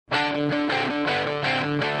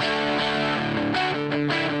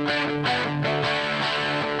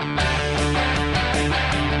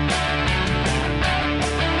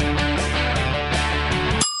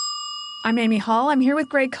I'm Amy Hall. I'm here with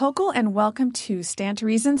Greg Kokel, and welcome to Stand to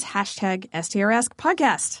Reason's #STRask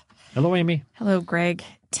podcast. Hello, Amy. Hello, Greg.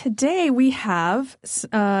 Today we have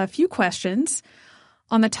a few questions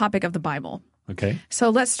on the topic of the Bible. Okay. So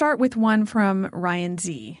let's start with one from Ryan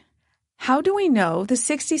Z. How do we know the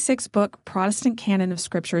 66-book Protestant canon of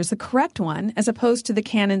Scripture is the correct one, as opposed to the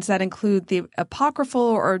canons that include the apocryphal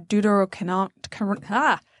or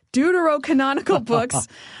deuterocanonical books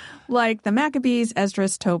like the Maccabees,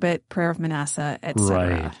 Esdras, Tobit, Prayer of Manasseh, etc.?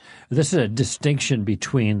 Right. This is a distinction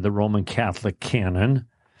between the Roman Catholic canon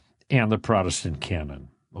and the Protestant canon,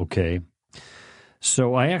 okay?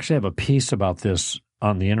 So I actually have a piece about this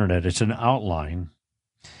on the internet. It's an outline,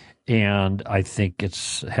 and I think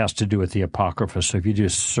it has to do with the Apocrypha. So if you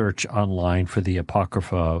just search online for the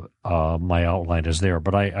Apocrypha, my outline is there.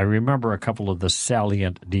 But I remember a couple of the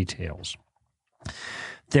salient details.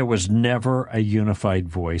 There was never a unified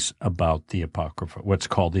voice about the Apocrypha, what's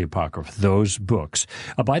called the Apocrypha, those books.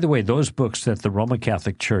 By the way, those books that the Roman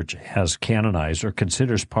Catholic Church has canonized or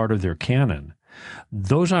considers part of their canon,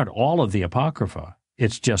 those aren't all of the Apocrypha.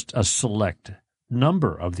 It's just a select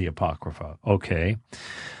number of the Apocrypha, okay?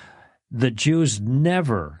 The Jews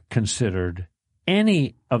never considered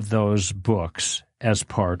any of those books as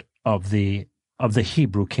part of the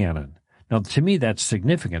Hebrew canon. Now, to me, that's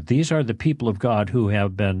significant. These are the people of God who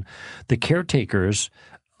have been the caretakers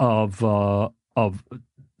of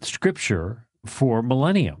Scripture for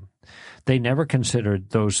millennium. They never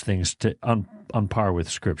considered those things to on par with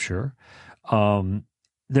Scripture.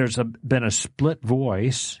 There's been a split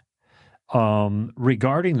voice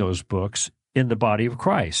regarding those books in the body of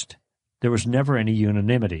Christ. There was never any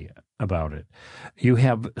unanimity about it. You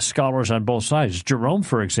have scholars on both sides. Jerome,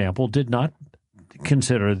 for example, did not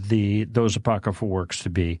consider those apocryphal works to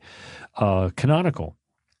be canonical.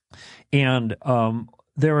 And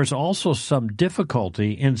there is also some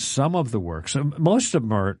difficulty in some of the works. Most of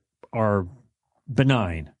them are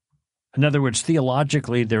benign. In other words,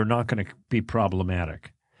 theologically, they're not going to be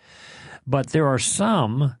problematic. But there are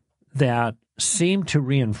some that seem to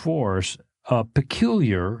reinforce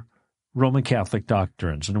peculiar Roman Catholic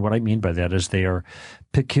doctrines. And what I mean by that is they are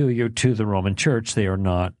peculiar to the Roman Church. They are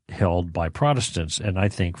not held by Protestants, and I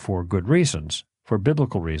think for good reasons, for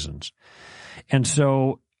biblical reasons. And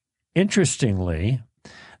so, interestingly,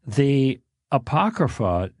 the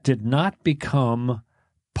Apocrypha did not become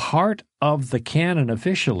part of the canon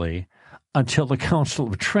officially until the Council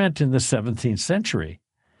of Trent in the 17th century.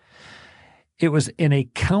 It was in a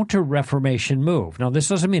counter-Reformation move. Now, this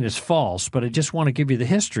doesn't mean it's false, but I just want to give you the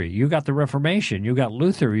history. You got the Reformation, you got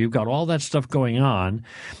Luther, you've got all that stuff going on,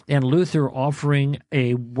 and Luther offering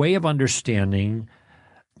a way of understanding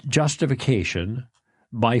justification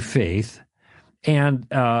by faith, and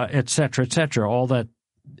et cetera, all that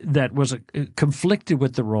was conflicted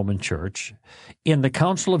with the Roman Church. In the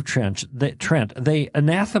Council of Trent, they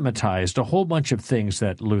anathematized a whole bunch of things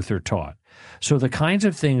that Luther taught. So the kinds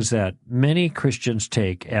of things that many Christians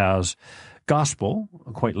take as gospel,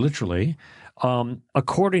 quite literally,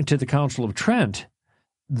 according to the Council of Trent,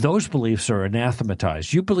 those beliefs are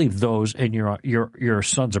anathematized. You believe those, and you're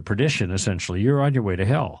sons of perdition, essentially. You're on your way to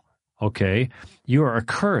hell, okay? You are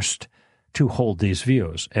accursed to hold these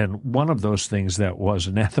views. And one of those things that was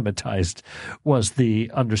anathematized was the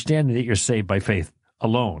understanding that you're saved by faith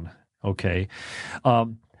alone, okay?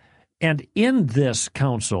 And in this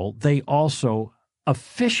council, they also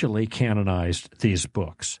officially canonized these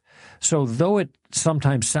books. So though it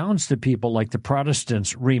sometimes sounds to people like the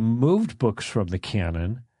Protestants removed books from the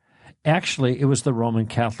canon, actually it was the Roman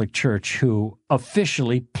Catholic Church who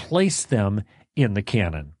officially placed them in the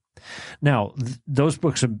canon. Now, those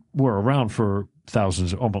books were around for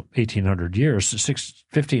thousands, almost 1,800 years,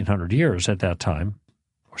 1,500 years at that time,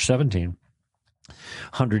 or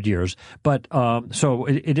 1,700 years. But so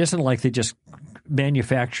it isn't like they just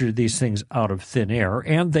manufactured these things out of thin air,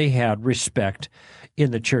 and they had respect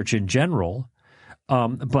in the church in general.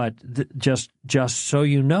 But just so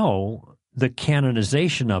you know, the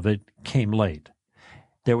canonization of it came late.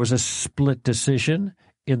 There was a split decision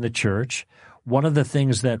in the church. One of the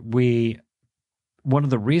reasons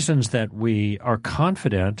that we are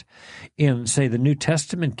confident in, say, the New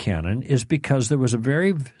Testament canon is because there was a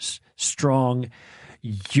very strong,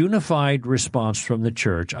 unified response from the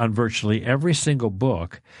church on virtually every single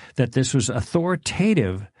book that this was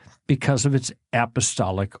authoritative because of its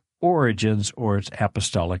apostolic origins or its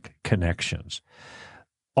apostolic connections.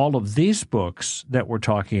 All of these books that we're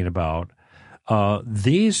talking about,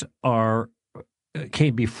 these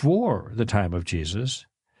came before the time of Jesus,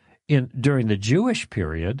 during the Jewish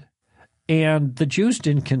period, and the Jews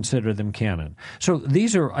didn't consider them canon. So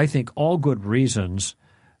these are, I think, all good reasons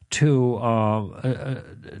to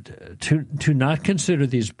not consider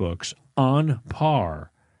these books on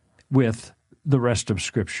par with the rest of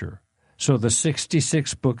Scripture. So the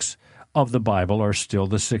 66 books of the Bible are still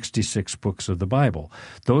the 66 books of the Bible.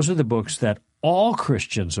 Those are the books that all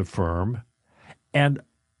Christians affirm, and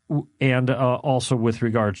also with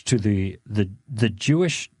regards to the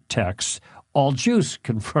Jewish texts, all Jews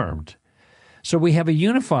confirmed. So we have a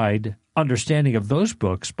unified understanding of those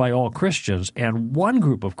books by all Christians, and one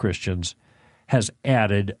group of Christians has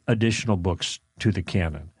added additional books to the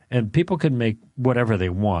canon. And people can make whatever they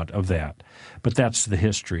want of that, but that's the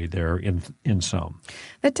history there in some.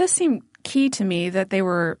 That does seem key to me, that they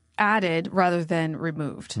were added rather than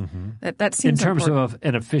removed. Mm-hmm. That seems in terms important. of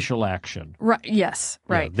an official action. Right. Yes.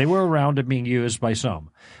 Right. Yeah, they were around and being used by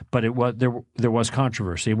some, but there was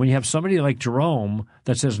controversy. And when you have somebody like Jerome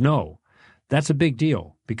that says no, that's a big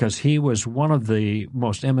deal, because he was one of the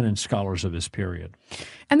most eminent scholars of his period.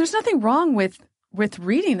 And there's nothing wrong with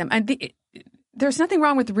reading them. There's nothing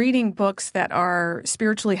wrong with reading books that are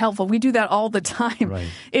spiritually helpful. We do that all the time. Right.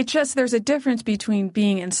 It's just there's a difference between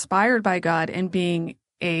being inspired by God and being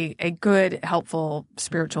a good, helpful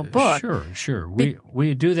spiritual book. Sure.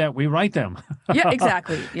 We do that. We write them. Yeah,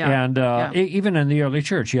 exactly. Yeah. And even in the early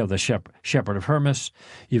church, you have the Shepherd of Hermas,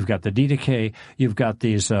 you've got the Didache, you've got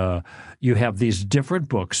these. You have these different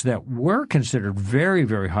books that were considered very,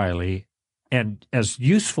 very highly and as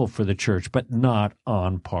useful for the church, but not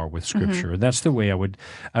on par with Scripture. Mm-hmm. That's the way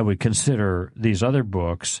I would consider these other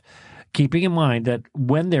books, keeping in mind that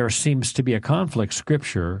when there seems to be a conflict,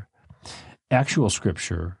 Scripture, actual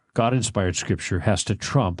Scripture, God-inspired Scripture, has to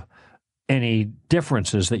trump any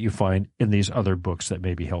differences that you find in these other books that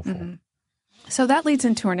may be helpful. Mm-hmm. So that leads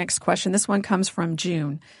into our next question. This one comes from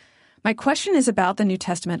June. My question is about the New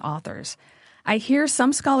Testament authors. I hear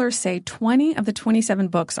some scholars say 20 of the 27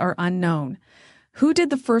 books are unknown. Who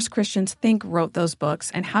did the first Christians think wrote those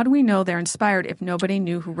books, and how do we know they're inspired if nobody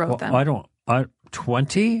knew who wrote them?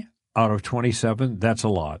 20 out of 27, that's a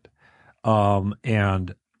lot.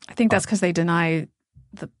 And I think that's because they deny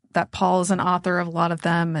that Paul is an author of a lot of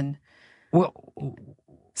them, and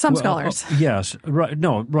some scholars. Yes, right.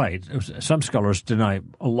 No, right. Some scholars deny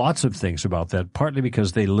lots of things about that, partly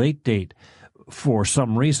because they late date for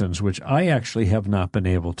some reasons, which I actually have not been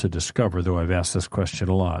able to discover, though I've asked this question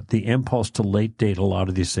a lot. The impulse to late date a lot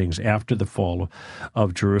of these things after the fall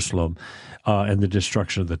of Jerusalem and the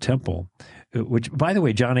destruction of the temple, which, by the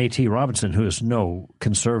way, John A.T. Robinson, who is no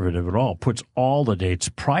conservative at all, puts all the dates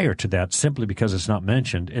prior to that simply because it's not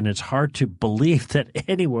mentioned, and it's hard to believe that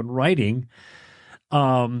anyone writing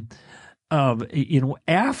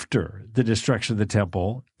after the destruction of the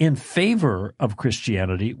temple in favor of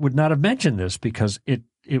Christianity would not have mentioned this, because it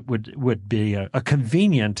would be a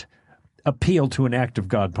convenient appeal to an act of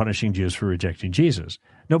God punishing Jews for rejecting Jesus.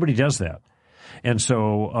 Nobody does that. And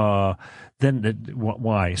so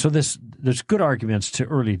why? So there's good arguments to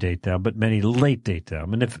early date them, but many late date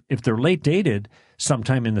them. And if they're late dated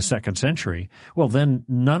sometime in the 2nd century, well, then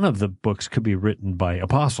none of the books could be written by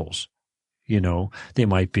apostles. They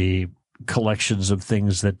might be collections of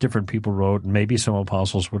things that different people wrote, and maybe some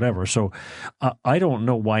apostles, whatever. So I don't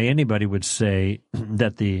know why anybody would say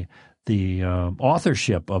that the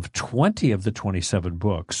authorship of 20 of the 27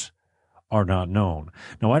 books are not known.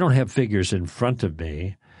 Now, I don't have figures in front of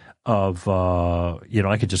me of,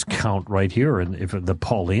 I could just count right here, and if the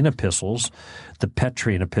Pauline epistles, the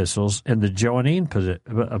Petrine epistles, and the Johannine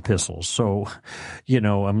epistles. So,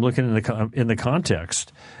 I'm looking in the contents.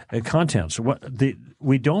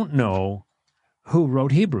 We don't know who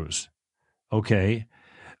wrote Hebrews. Okay,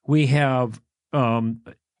 we have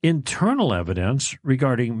internal evidence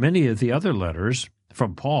regarding many of the other letters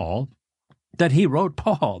from Paul that he wrote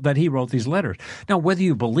these letters. Now, whether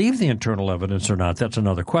you believe the internal evidence or not, that's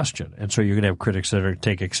another question. And so you're going to have critics that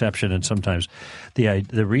take exception, and sometimes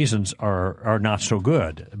the reasons are not so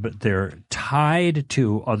good, but they're tied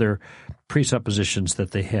to other presuppositions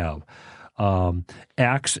that they have.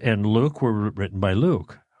 Acts and Luke were written by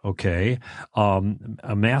Luke. Okay,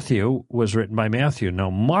 Matthew was written by Matthew. Now,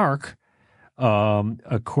 Mark,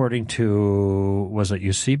 according to, was it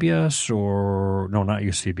Eusebius or, no, not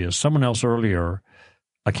Eusebius, someone else earlier,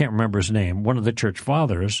 I can't remember his name, one of the church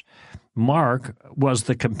fathers, Mark was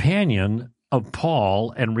the companion of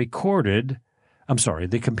Paul and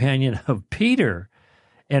the companion of Peter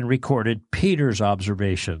and recorded Peter's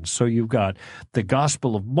observations. So you've got the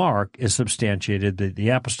Gospel of Mark is substantiated the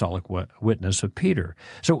apostolic witness of Peter.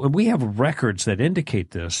 So we have records that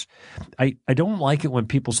indicate this. I don't like it when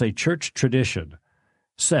people say church tradition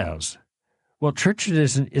says. Well, church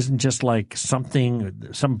tradition isn't just like some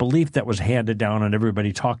belief that was handed down and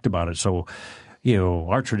everybody talked about it. So,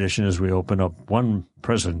 our tradition is we open up one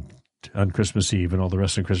present on Christmas Eve and all the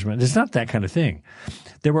rest on Christmas. It's not that kind of thing.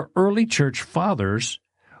 There were early church fathers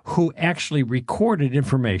who actually recorded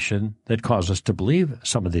information that caused us to believe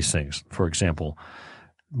some of these things. For example,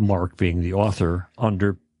 Mark being the author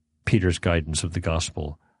under Peter's guidance of the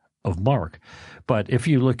Gospel of Mark. But if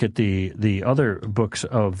you look at the other books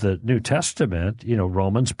of the New Testament,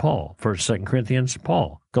 Romans, Paul, 1st, 2nd Corinthians,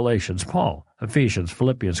 Paul, Galatians, Paul, Ephesians,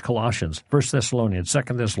 Philippians, Colossians, 1st Thessalonians,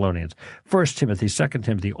 2nd Thessalonians, 1st Timothy, 2nd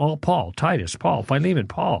Timothy, all Paul, Titus, Paul, Philemon,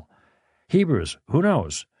 Paul, Hebrews, who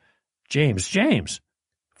knows, James,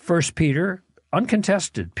 1st Peter,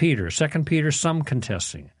 uncontested, Peter, 2nd Peter, some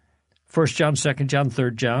contesting, 1st John, 2nd John,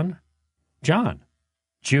 3rd John, John,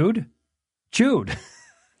 Jude.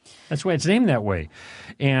 That's why it's named that way.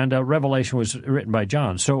 And Revelation was written by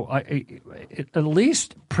John. So at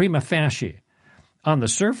least prima facie, on the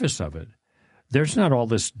surface of it, there's not all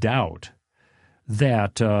this doubt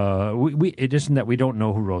that it isn't that we don't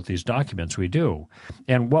know who wrote these documents. We do.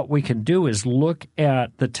 And what we can do is look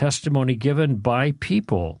at the testimony given by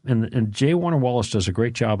people. And J. Warner Wallace does a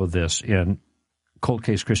great job of this in Cold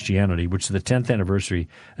Case Christianity, which the 10th anniversary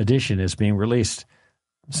edition is being released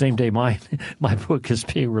same day my book is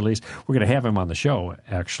being released. We're going to have him on the show,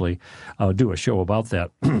 actually, do a show about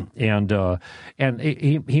that. And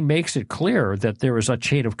he makes it clear that there is a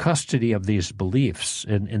chain of custody of these beliefs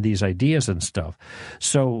and these ideas and stuff.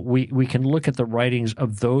 So we can look at the writings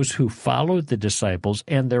of those who followed the disciples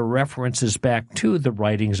and their references back to the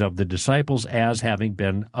writings of the disciples as having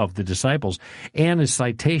been of the disciples, and a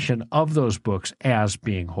citation of those books as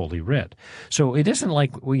being Holy Writ. So it isn't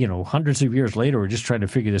like, hundreds of years later, we're just trying to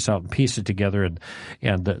figure this out and piece it together, and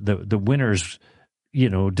the winners,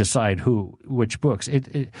 decide which books.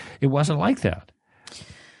 It wasn't like that.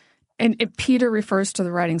 And Peter refers to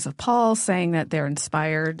the writings of Paul, saying that they're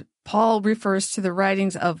inspired. Paul refers to the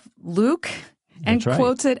writings of Luke and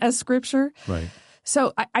quotes it as scripture. Right.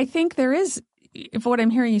 So I think there is, if what I'm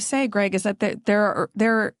hearing you say, Greg, is that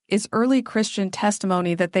there is early Christian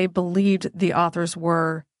testimony that they believed the authors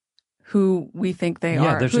were who we think they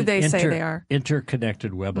are, who they say they are.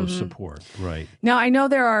 Interconnected web of support, right. Now, I know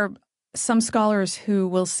there are some scholars who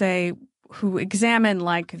will say, who examine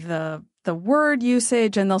like the word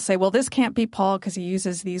usage, and they'll say, well, this can't be Paul because he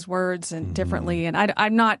uses these words and differently. And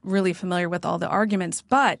I'm not really familiar with all the arguments,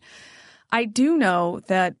 but I do know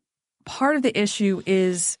that part of the issue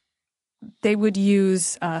is they would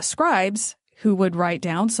use scribes who would write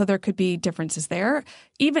down, so there could be differences there.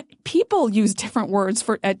 Even people use different words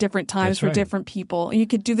at different times for different people. And you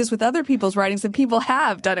could do this with other people's writings, and people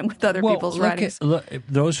have done it with other people's writings.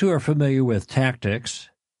 Those who are familiar with tactics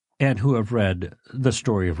and who have read The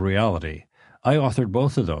Story of Reality, I authored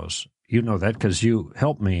both of those. You know that because you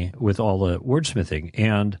helped me with all the wordsmithing,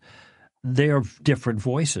 and they are different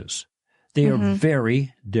voices. They are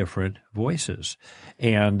very different voices.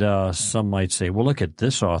 And some might say, well, look at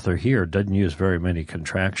this author here, doesn't use very many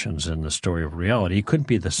contractions in The Story of Reality. He couldn't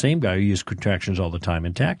be the same guy who used contractions all the time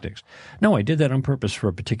in tactics. No, I did that on purpose for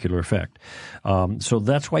a particular effect. So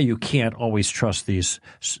that's why you can't always trust these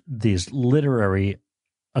literary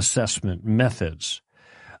assessment methods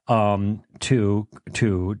to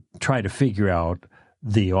try to figure out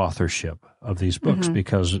the authorship of these books,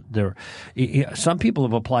 because some people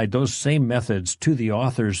have applied those same methods to the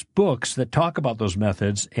author's books that talk about those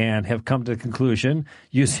methods and have come to the conclusion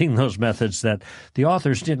using those methods that the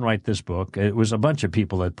authors didn't write this book. It was a bunch of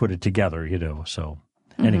people that put it together, So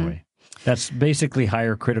anyway, that's basically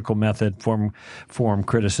higher critical method, form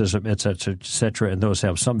criticism, et cetera, and those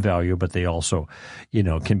have some value, but they also,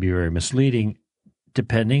 can be very misleading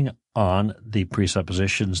depending on the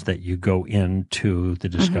presuppositions that you go into the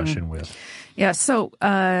discussion with. Yeah, so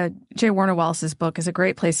J. Warner Wallace's book is a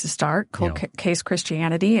great place to start, Cold Case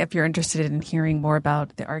Christianity, if you're interested in hearing more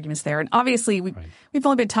about the arguments there. And obviously, we've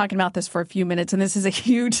only been talking about this for a few minutes, and this is a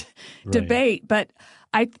huge debate, but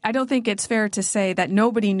I don't think it's fair to say that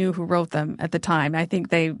nobody knew who wrote them at the time. I think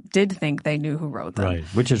they did think they knew who wrote them. Right,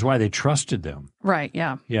 which is why they trusted them. Right,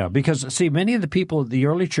 yeah. Yeah, because, see, many of the people, the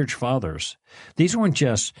early church fathers, these weren't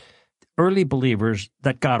just early believers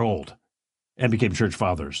that got old and became church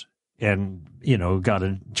fathers and, got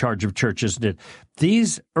in charge of churches.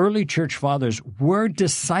 These early church fathers were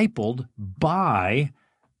discipled by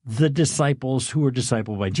the disciples who were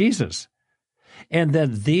discipled by Jesus. And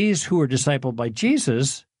then these who were discipled by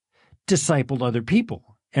Jesus discipled other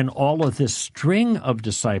people. And all of this string of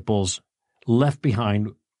disciples left behind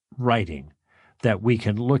writing that we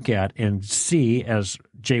can look at and see, as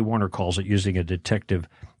J. Warner calls it, using a detective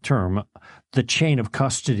term, the chain of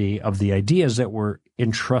custody of the ideas that were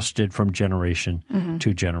entrusted from generation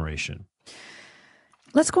to generation.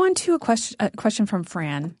 Let's go on to a question from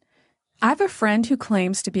Fran. I have a friend who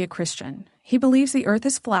claims to be a Christian. He believes the earth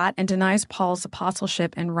is flat and denies Paul's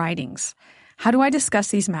apostleship and writings. How do I discuss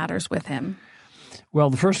these matters with him? Well,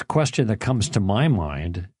 the first question that comes to my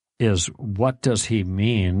mind is, what does he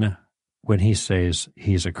mean when he says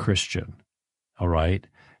he's a Christian? All right?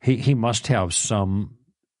 He must have some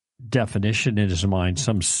definition in his mind,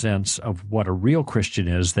 some sense of what a real Christian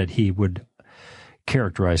is, that he would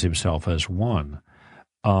characterize himself as one.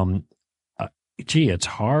 It's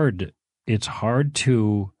hard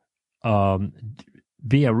to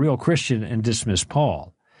be a real Christian and dismiss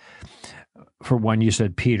Paul. For one, you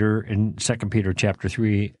said Peter in 2 Peter chapter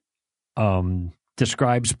 3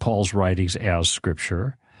 describes Paul's writings as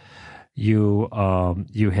Scripture. You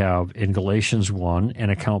have in Galatians 1 an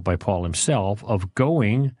account by Paul himself of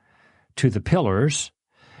going to the pillars,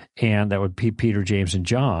 and that would be Peter, James, and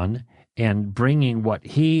John, and bringing what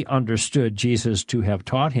he understood Jesus to have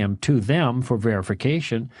taught him to them for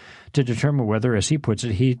verification to determine whether, as he puts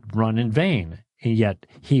it, he'd run in vain. And yet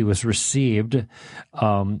he was received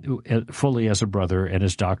fully as a brother, and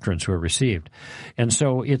his doctrines were received. And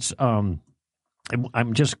so it's I'm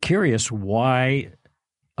just curious why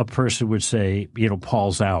a person would say,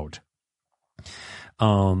 Paul's out.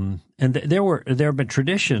 And there have been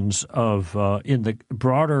traditions of in the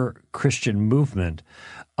broader Christian movement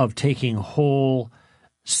of taking whole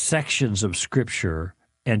sections of Scripture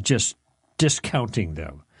and just discounting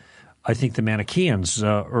them. I think the Manichaeans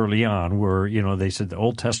early on were, they said the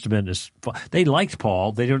Old Testament is. They liked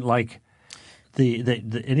Paul. They didn't like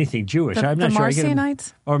the anything Jewish. I'm not sure. The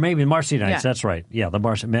Marcionites? Or maybe the Marcionites. Yeah. That's right. Yeah, the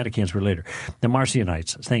Manichaeans were later. The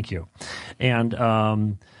Marcionites. Thank you.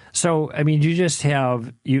 And so, you just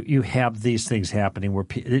have you have these things happening where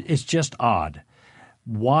it's just odd.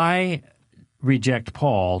 Why reject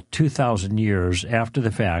Paul 2,000 years after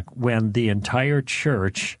the fact when the entire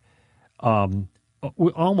church,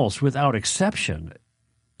 almost without exception,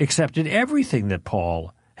 accepted everything that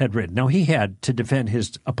Paul had written? Now, he had to defend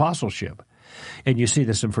his apostleship. And you see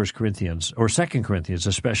this in 1 Corinthians or 2 Corinthians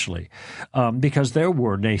especially, because there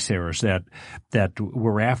were naysayers that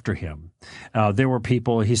were after him. There were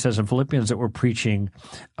people, he says in Philippians, that were preaching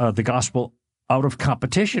the gospel out of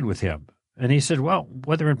competition with him. And he said, well,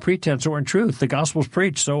 whether in pretense or in truth, the gospel's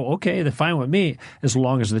preached, so okay, they're fine with me as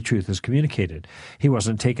long as the truth is communicated. He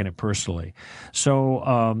wasn't taking it personally.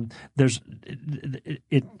 So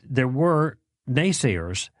there were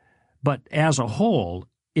naysayers, but as a whole,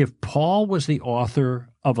 if Paul was the author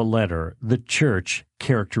of a letter, the church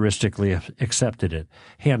characteristically accepted it,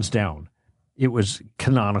 hands down. It was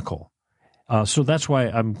canonical. So that's why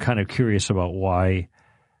I'm kind of curious about why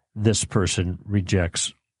this person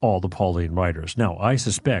rejects all the Pauline writers. Now, I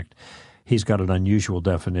suspect he's got an unusual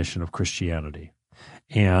definition of Christianity.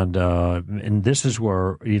 And this is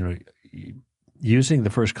where, using the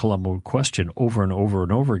first Columbo question over and over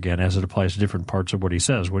and over again as it applies to different parts of what he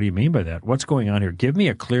says. What do you mean by that? What's going on here? Give me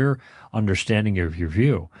a clear understanding of your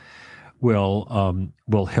view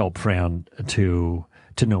will help Fran to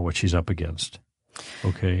know what she's up against.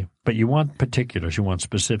 Okay? But you want particulars. You want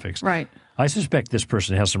specifics. Right. I suspect this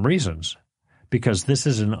person has some reasons because this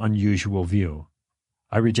is an unusual view.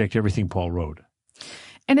 I reject everything Paul wrote.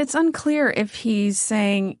 And it's unclear if he's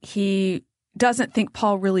saying he doesn't think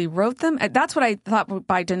Paul really wrote them. That's what I thought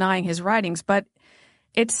by denying his writings. But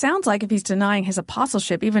it sounds like if he's denying his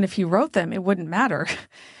apostleship, even if he wrote them, it wouldn't matter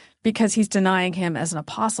because he's denying him as an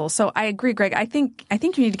apostle. So I agree, Greg. I think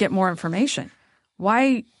you need to get more information.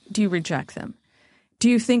 Why do you reject them? Do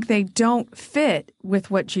you think they don't fit with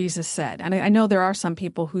what Jesus said? And I know there are some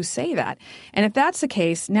people who say that. And if that's the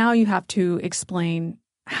case, now you have to explain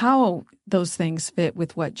how those things fit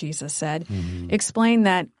with what Jesus said. Mm-hmm. Explain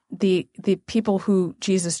that the people who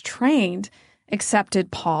Jesus trained accepted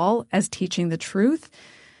Paul as teaching the truth.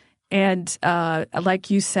 And like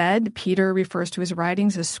you said, Peter refers to his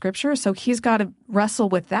writings as Scripture. So he's got to wrestle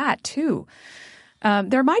with that too.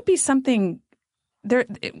 There might be something there.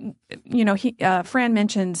 Fran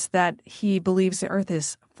mentions that he believes the earth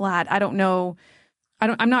is flat. I don't know.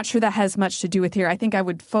 I'm not sure that has much to do with here. I think I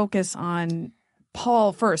would focus on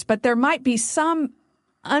Paul first. But there might be some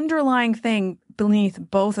underlying thing beneath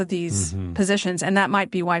both of these positions, and that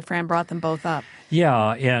might be why Fran brought them both up.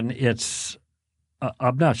 Yeah, and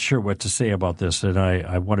I'm not sure what to say about this, and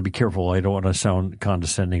I want to be careful. I don't want to sound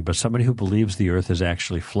condescending, but somebody who believes the earth is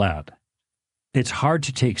actually flat, it's hard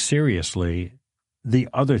to take seriously the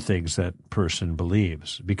other things that person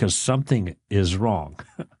believes because something is wrong.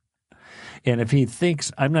 And if he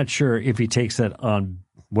thinks, I'm not sure if he takes that on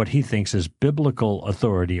what he thinks is biblical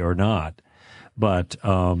authority or not, but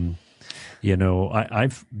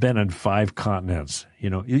I've been on 5 continents.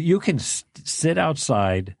 You can sit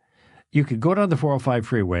outside. You could go down the 405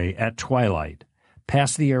 freeway at twilight,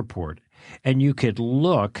 past the airport, and you could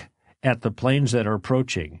look at the planes that are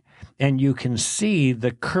approaching, and you can see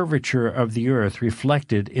the curvature of the earth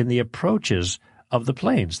reflected in the approaches of the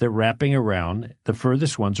planes. They're wrapping around. The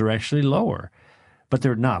furthest ones are actually lower, but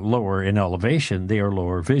they're not lower in elevation. They are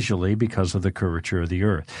lower visually because of the curvature of the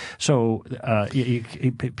earth. So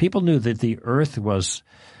people knew that the earth was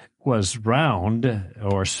round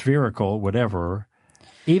or spherical, whatever,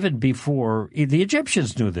 even before the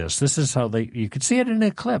Egyptians knew this. This is how you could see it in an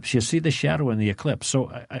eclipse. You see the shadow in the eclipse.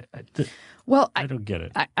 So I don't get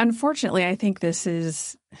it. Unfortunately, I think this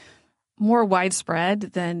is more widespread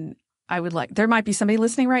than I would like. There might be somebody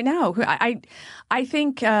listening right now who I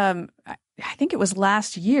think it was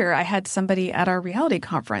last year I had somebody at our reality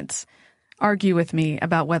conference argue with me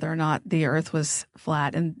about whether or not the earth was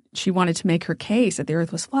flat, and she wanted to make her case that the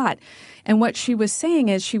earth was flat. And what she was saying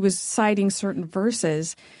is she was citing certain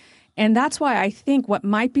verses, and that's why I think what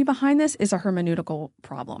might be behind this is a hermeneutical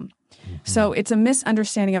problem. Mm-hmm. So it's a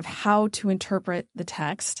misunderstanding of how to interpret the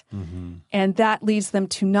text, and that leads them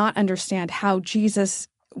to not understand how Jesus,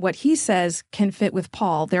 what he says, can fit with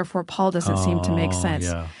Paul. Therefore, Paul doesn't seem to make sense.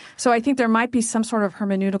 Yeah. So I think there might be some sort of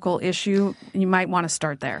hermeneutical issue. You might want to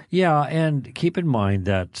start there. Yeah, and keep in mind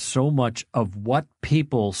that so much of what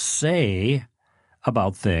people say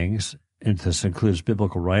about things, and this includes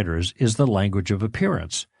biblical writers, is the language of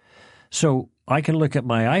appearance. So I can look at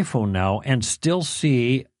my iPhone now and still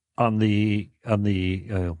see on the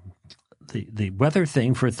weather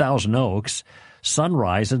thing for Thousand Oaks,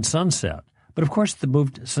 sunrise and sunset. But of course,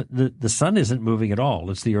 the sun isn't moving at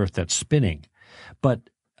all. It's the earth that's spinning. But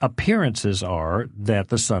appearances are that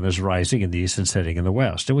the sun is rising in the east and setting in the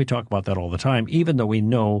west. And we talk about that all the time, even though we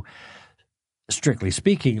know, strictly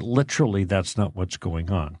speaking, literally that's not what's going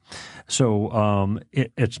on. So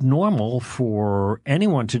it's normal for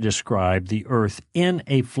anyone to describe the earth in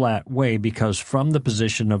a flat way because from the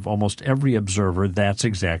position of almost every observer, that's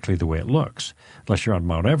exactly the way it looks, unless you're on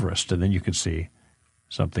Mount Everest, and then you can see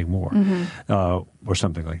something more or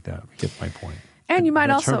something like that. You get my point. And you might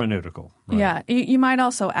That's also hermeneutical. Right? Yeah, you might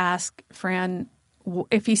also ask Fran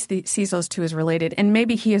if he sees those two as related, and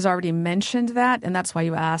maybe he has already mentioned that, and that's why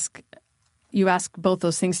you ask both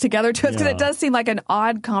those things together to us because it does seem like an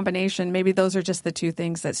odd combination. Maybe those are just the two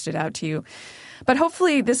things that stood out to you. But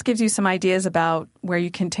hopefully this gives you some ideas about where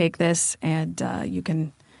you can take this, and you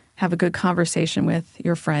can have a good conversation with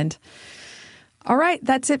your friend. All right,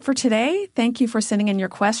 that's it for today. Thank you for sending in your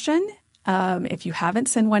question. If you haven't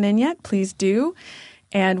sent one in yet, please do.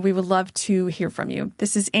 And we would love to hear from you.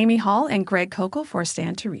 This is Amy Hall and Greg Kokel for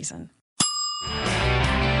Stand to Reason.